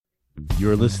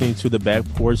You're listening to the Back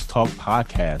Porch Talk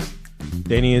podcast.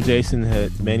 Danny and Jason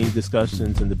had many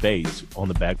discussions and debates on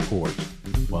the back porch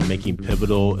while making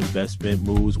pivotal investment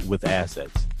moves with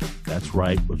assets. That's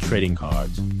right, with trading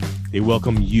cards. They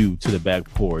welcome you to the back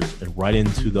porch and right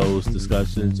into those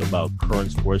discussions about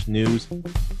current sports news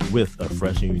with a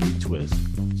fresh and unique twist.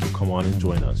 So come on and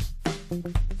join us.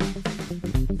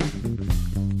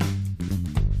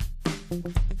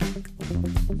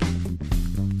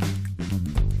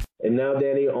 And now,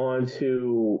 Danny, on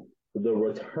to the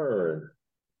return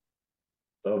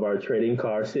of our trading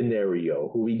card scenario.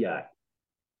 Who we got?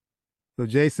 So,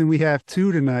 Jason, we have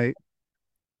two tonight.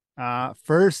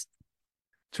 First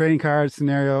trading card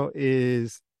scenario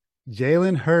is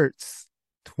Jalen Hurts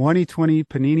 2020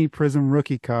 Panini Prism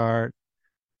rookie card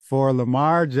for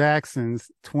Lamar Jackson's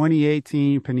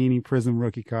 2018 Panini Prism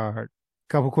rookie card.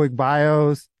 Couple quick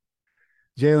bios.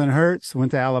 Jalen Hurts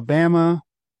went to Alabama,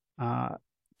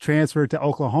 transferred to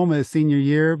Oklahoma his senior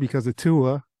year because of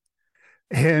Tua,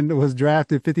 and was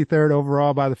drafted 53rd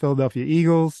overall by the Philadelphia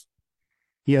Eagles.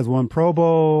 He has one Pro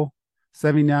Bowl,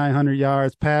 7,900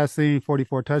 yards passing,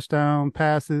 44 touchdown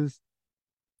passes,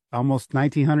 almost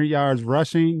 1,900 yards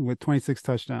rushing with 26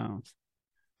 touchdowns.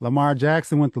 Lamar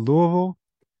Jackson went to Louisville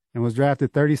and was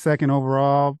drafted 32nd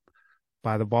overall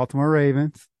by the Baltimore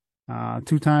Ravens.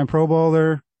 Two-time Pro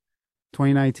Bowler,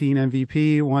 2019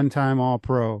 MVP, one-time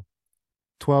All-Pro.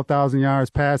 12,000 yards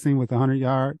passing with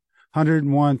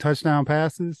 101 touchdown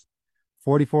passes,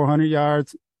 4,400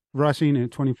 yards rushing,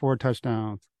 and 24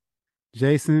 touchdowns.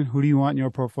 Jason, who do you want in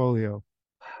your portfolio?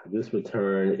 This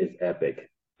return is epic.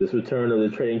 This return of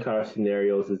the trading card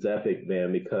scenarios is epic,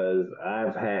 man, because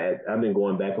I've been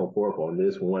going back and forth on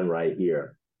this one right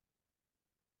here.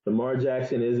 Lamar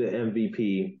Jackson is an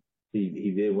MVP.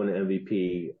 He did win an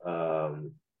MVP.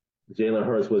 Jalen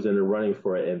Hurts was in the running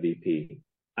for an MVP.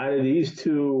 Out of these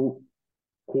two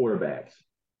quarterbacks,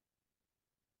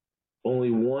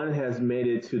 only one has made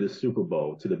it to the Super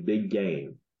Bowl, to the big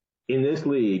game. In this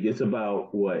league, it's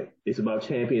about what? It's about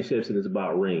championships and it's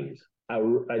about rings. I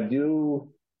do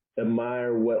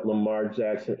admire what Lamar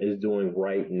Jackson is doing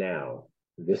right now.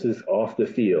 This is off the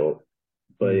field,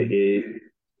 but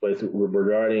it's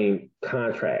regarding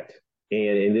contract.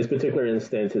 And in this particular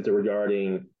instance, it's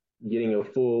regarding getting a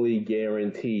fully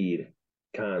guaranteed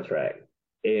contract.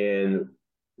 And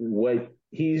what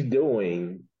he's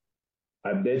doing,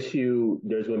 I bet you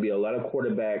there's going to be a lot of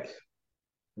quarterbacks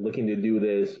looking to do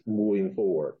this moving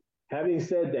forward. Having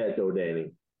said that, though,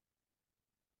 Danny,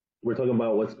 we're talking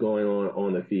about what's going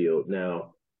on the field.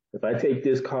 Now, if I take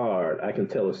this card, I can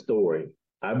tell a story.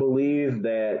 I believe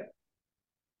that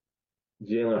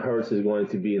Jalen Hurts is going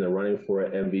to be in the running for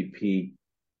an MVP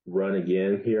run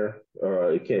again here,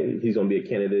 or he's going to be a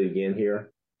candidate again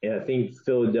here. And I think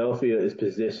Philadelphia is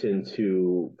positioned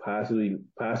to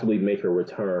possibly make a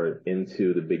return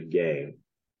into the big game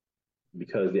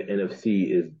because the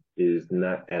NFC is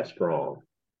not as strong.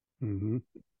 Mm-hmm.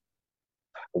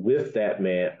 With that,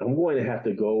 man, I'm going to have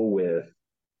to go with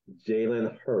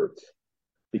Jalen Hurts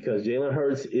because Jalen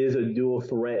Hurts is a dual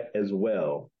threat as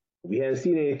well. We haven't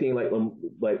seen anything like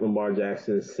Lamar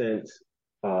Jackson since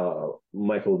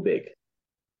Michael Vick,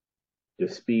 the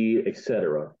speed,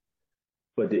 etc.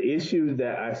 But the issue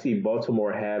that I see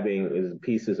Baltimore having is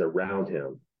pieces around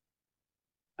him.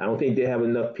 I don't think they have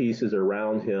enough pieces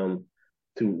around him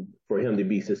for him to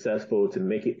be successful to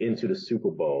make it into the Super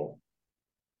Bowl.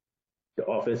 The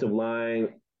offensive line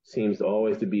seems to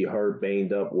always to be hurt,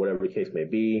 banged up, whatever the case may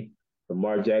be.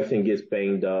 Lamar Jackson gets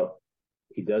banged up.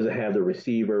 He doesn't have the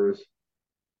receivers.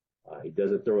 He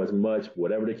doesn't throw as much,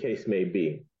 whatever the case may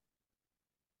be.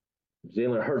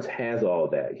 Jalen Hurts has all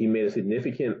that. He made a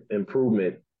significant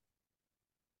improvement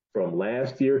from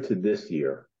last year to this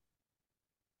year.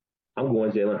 I'm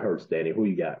going Jalen Hurts, Danny. Who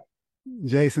you got?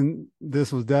 Jason,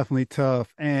 this was definitely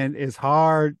tough. And it's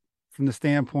hard from the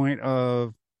standpoint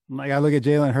of, like, I look at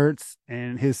Jalen Hurts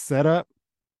and his setup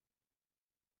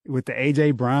with the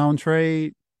A.J. Brown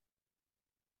trade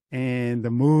and the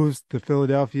moves the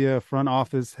Philadelphia front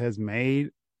office has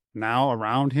made now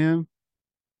around him.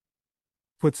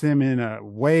 Puts him in a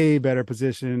way better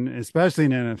position, especially in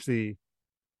the NFC,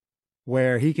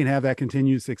 where he can have that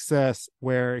continued success,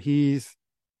 where you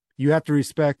have to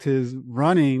respect his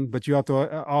running, but you have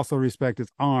to also respect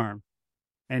his arm.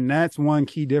 And that's one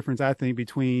key difference, I think,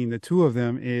 between the two of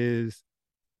them is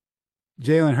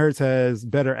Jalen Hurts has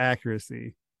better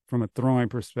accuracy from a throwing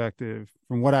perspective,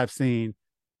 from what I've seen.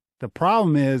 The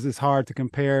problem is it's hard to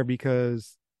compare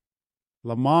because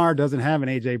Lamar doesn't have an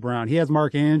A.J. Brown. He has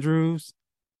Mark Andrews,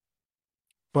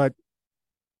 but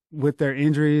with their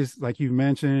injuries, like you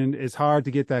mentioned, it's hard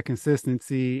to get that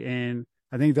consistency. And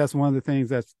I think that's one of the things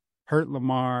that's hurt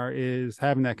Lamar is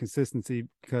having that consistency,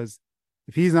 because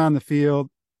if he's on the field,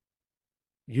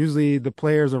 usually the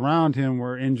players around him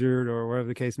were injured or whatever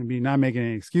the case may be, not making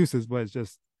any excuses, but it's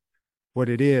just what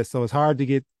it is. So it's hard to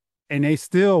get, and they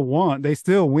still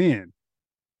win.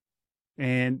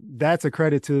 And that's a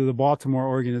credit to the Baltimore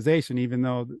organization, even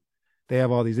though they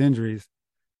have all these injuries.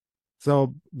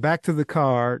 So back to the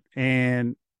card,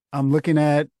 and I'm looking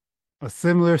at a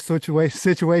similar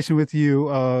situation with you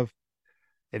of,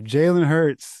 if Jalen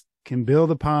Hurts can build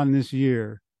upon this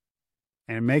year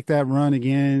and make that run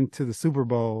again to the Super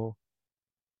Bowl,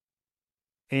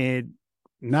 and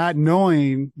not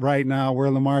knowing right now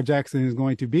where Lamar Jackson is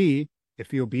going to be,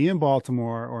 if he'll be in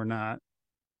Baltimore or not,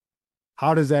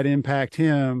 how does that impact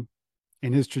him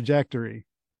in his trajectory?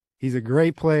 He's a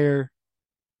great player,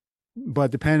 but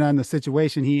depending on the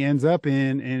situation he ends up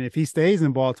in, and if he stays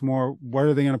in Baltimore, what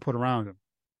are they going to put around him?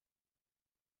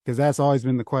 Because that's always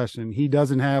been the question.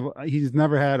 He's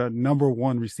never had a number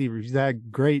one receiver. He's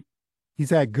had good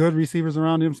receivers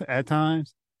around him at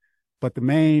times, but the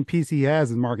main piece he has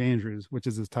is Mark Andrews, which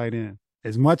is his tight end.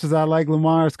 As much as I like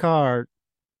Lamar's card,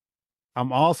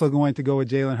 I'm also going to go with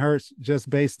Jalen Hurts just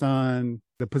based on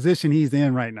the position he's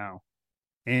in right now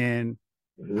and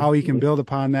how he can build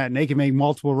upon that. And they can make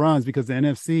multiple runs because the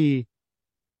NFC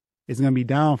is going to be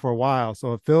down for a while.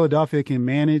 So if Philadelphia can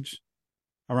manage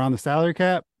around the salary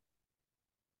cap,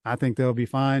 I think they'll be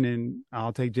fine. And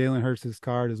I'll take Jalen Hurts'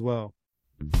 card as well.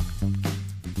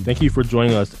 Thank you for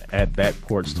joining us at Back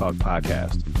Porch Talk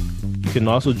Podcast. You can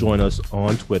also join us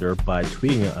on Twitter by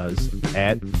tweeting us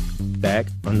at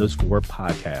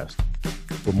 @back_podcast.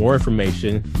 For more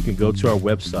information, you can go to our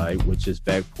website, which is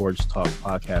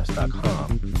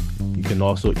backporchtalkpodcast.com. You can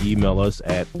also email us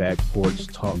at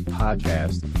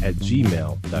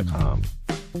backporchtalkpodcast@gmail.com.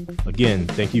 Again,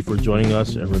 thank you for joining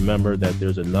us, and remember that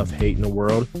there's enough hate in the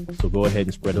world, so go ahead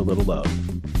and spread a little love.